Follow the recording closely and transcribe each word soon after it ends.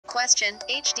Question: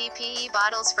 HDPE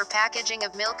bottles for packaging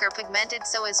of milk are pigmented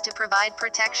so as to provide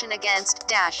protection against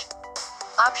dash.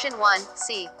 Option 1,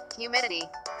 C. Humidity.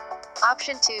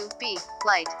 Option 2, B.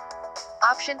 Light.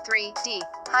 Option 3, D.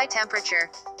 High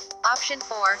temperature. Option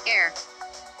 4, air.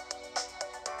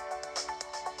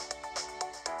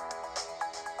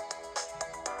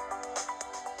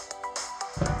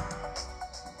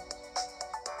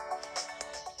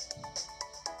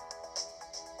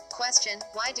 Question: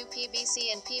 why do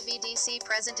PVC and PVDC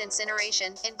present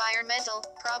incineration? Environmental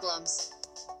problems.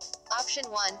 Option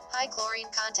 1, high chlorine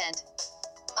content.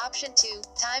 Option 2,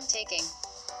 time taking.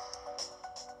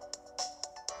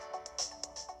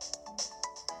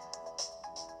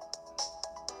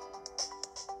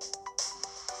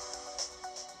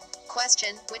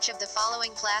 Question: which of the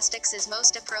following plastics is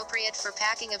most appropriate for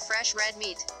packing of fresh red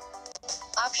meat?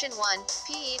 Option 1,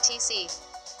 PETC.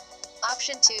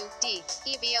 Option 2, D.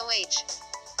 EVOH.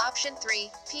 Option 3,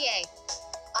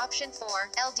 PA. Option 4,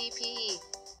 LDPE.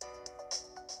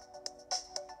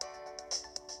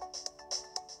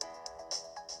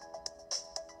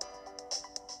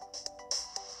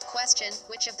 Question: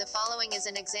 which of the following is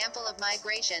an example of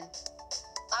migration?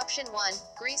 Option 1,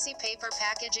 greasy paper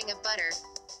packaging of butter.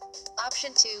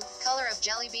 Option 2, color of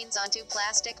jelly beans onto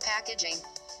plastic packaging.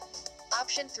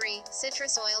 Option 3,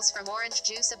 citrus oils from orange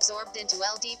juice absorbed into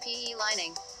LDPE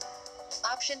lining.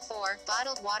 Option 4,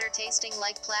 bottled water tasting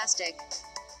like plastic.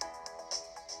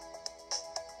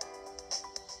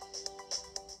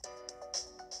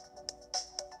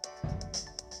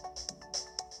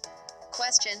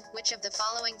 Question: which of the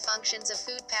following functions of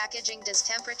food packaging does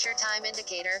temperature time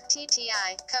indicator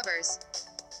 (TTI) covers?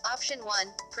 Option 1,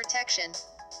 protection.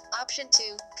 Option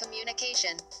 2,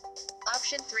 communication.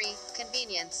 Option 3,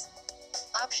 convenience.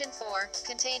 Option 4,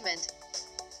 containment.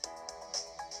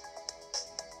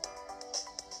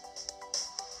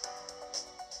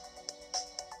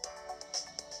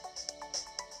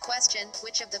 Question: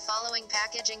 which of the following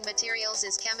packaging materials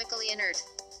is chemically inert?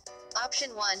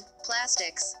 Option 1,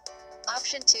 plastics.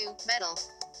 Option 2, metal.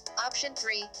 Option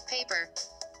 3, paper.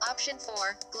 Option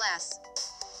 4, glass.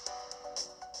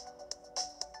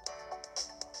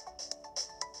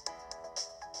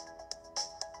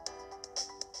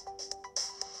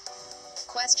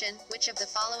 Question: which of the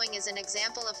following is an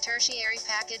example of tertiary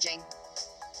packaging?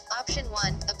 Option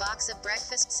 1, a box of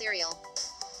breakfast cereal.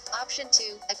 Option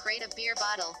 2, a crate of beer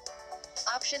bottle.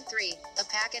 Option 3, a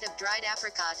packet of dried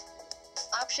apricot.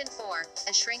 Option 4,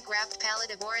 a shrink-wrapped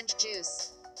pallet of orange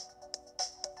juice.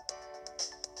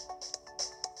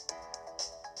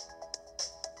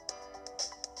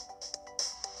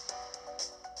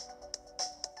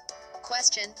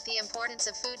 Question: the importance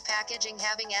of food packaging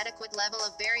having adequate level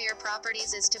of barrier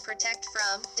properties is to protect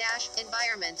from dash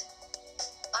environment.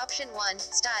 Option 1,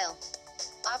 style.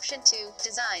 Option 2,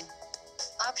 design.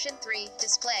 Option 3,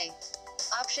 display.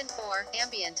 Option 4,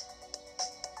 ambient.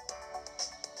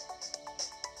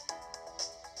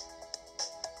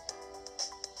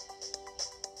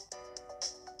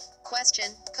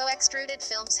 Question: co-extruded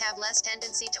films have less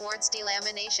tendency towards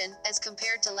delamination as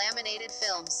compared to laminated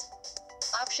films.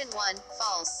 Option 1,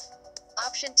 false.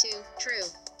 Option 2, true.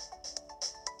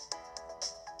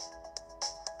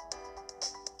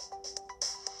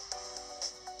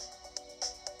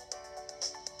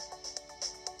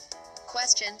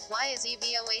 Question: why is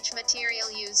EVOH material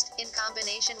used, in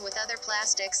combination with other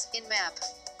plastics, in MAP?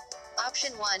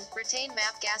 Option 1, retain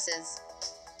MAP gases.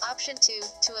 Option 2,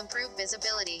 to improve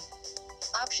visibility.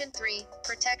 Option 3,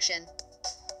 protection.